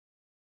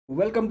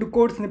Welcome to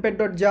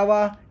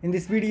CodeSnippet.java. In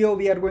this video,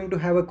 we are going to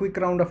have a quick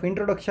round of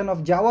introduction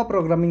of Java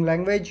programming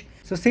language.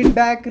 So sit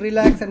back,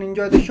 relax and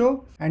enjoy the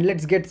show and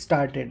let's get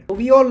started. So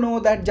we all know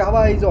that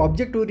Java is an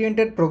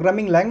object-oriented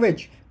programming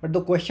language, but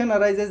the question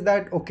arises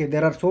that, okay,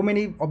 there are so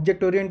many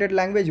object-oriented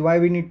language, why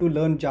we need to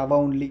learn Java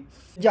only?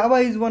 Java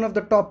is one of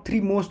the top 3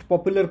 most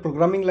popular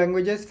programming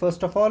languages,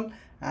 first of all,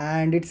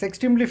 and it's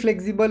extremely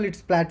flexible, it's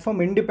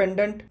platform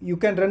independent. You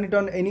can run it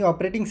on any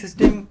operating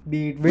system,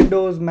 be it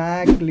Windows,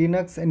 Mac,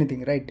 Linux,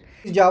 anything, right?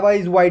 Java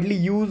is widely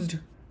used,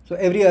 so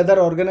every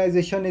other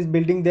organization is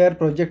building their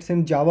projects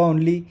in Java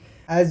only.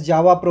 As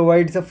Java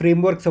provides a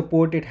framework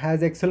support, it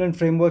has excellent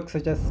frameworks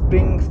such as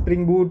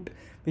Spring Boot,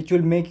 which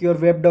will make your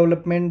web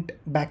development,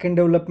 backend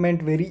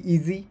development very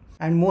easy.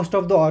 And most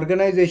of the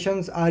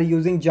organizations are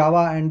using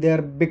Java and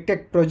their big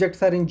tech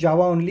projects are in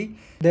Java only.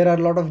 There are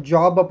a lot of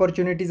job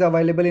opportunities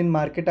available in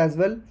market as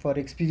well for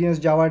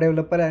experienced Java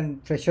developer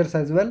and freshers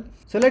as well.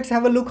 So let's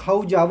have a look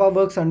how Java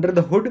works under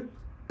the hood.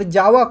 The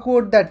Java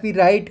code that we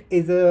write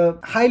is a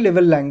high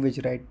level language,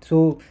 right?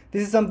 So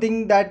this is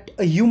something that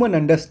a human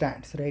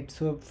understands, right?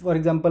 So for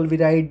example, we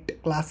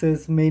write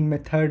classes, main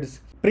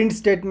methods, print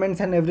statements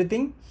and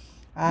everything,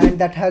 and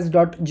that has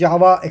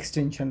 .java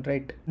extension,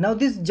 right? Now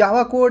this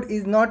Java code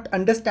is not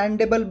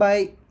understandable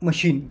by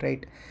machine,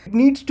 right? It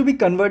needs to be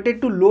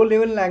converted to low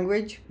level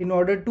language in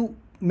order to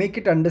make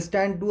it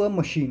understand to a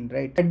machine,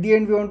 right? At the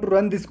end, we want to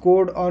run this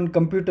code on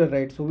computer,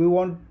 right? So we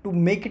want to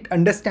make it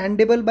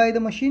understandable by the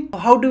machine.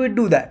 How do we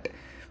do that?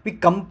 We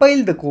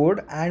compile the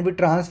code and we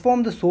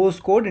transform the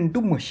source code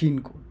into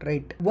machine code,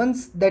 right?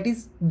 Once that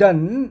is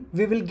done,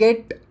 we will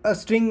get a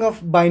string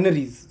of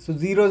binaries, so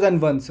zeros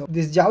and ones. So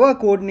this Java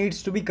code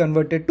needs to be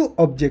converted to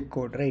object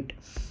code, right?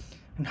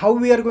 And how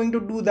we are going to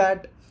do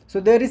that? So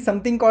there is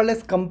something called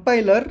as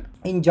compiler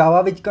in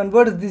Java which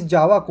converts this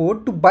Java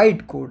code to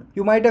byte code.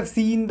 You might have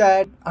seen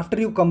that after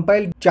you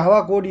compile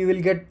Java code, you will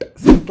get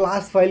some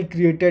class file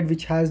created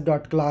which has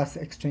 .class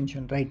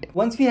extension, right?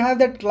 Once we have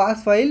that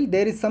class file,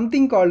 there is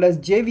something called as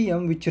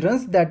JVM which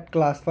runs that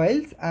class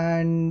files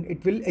and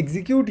it will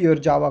execute your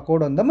Java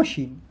code on the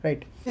machine,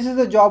 right? This is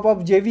the job of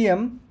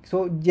JVM.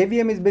 So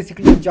JVM is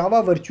basically a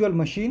Java virtual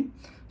machine.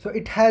 So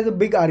it has a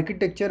big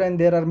architecture and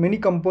there are many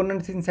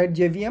components inside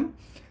JVM.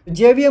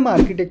 JVM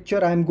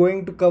architecture I am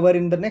going to cover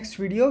in the next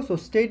video, so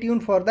stay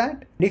tuned for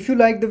that. If you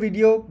like the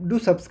video, do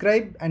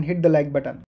subscribe and hit the like button.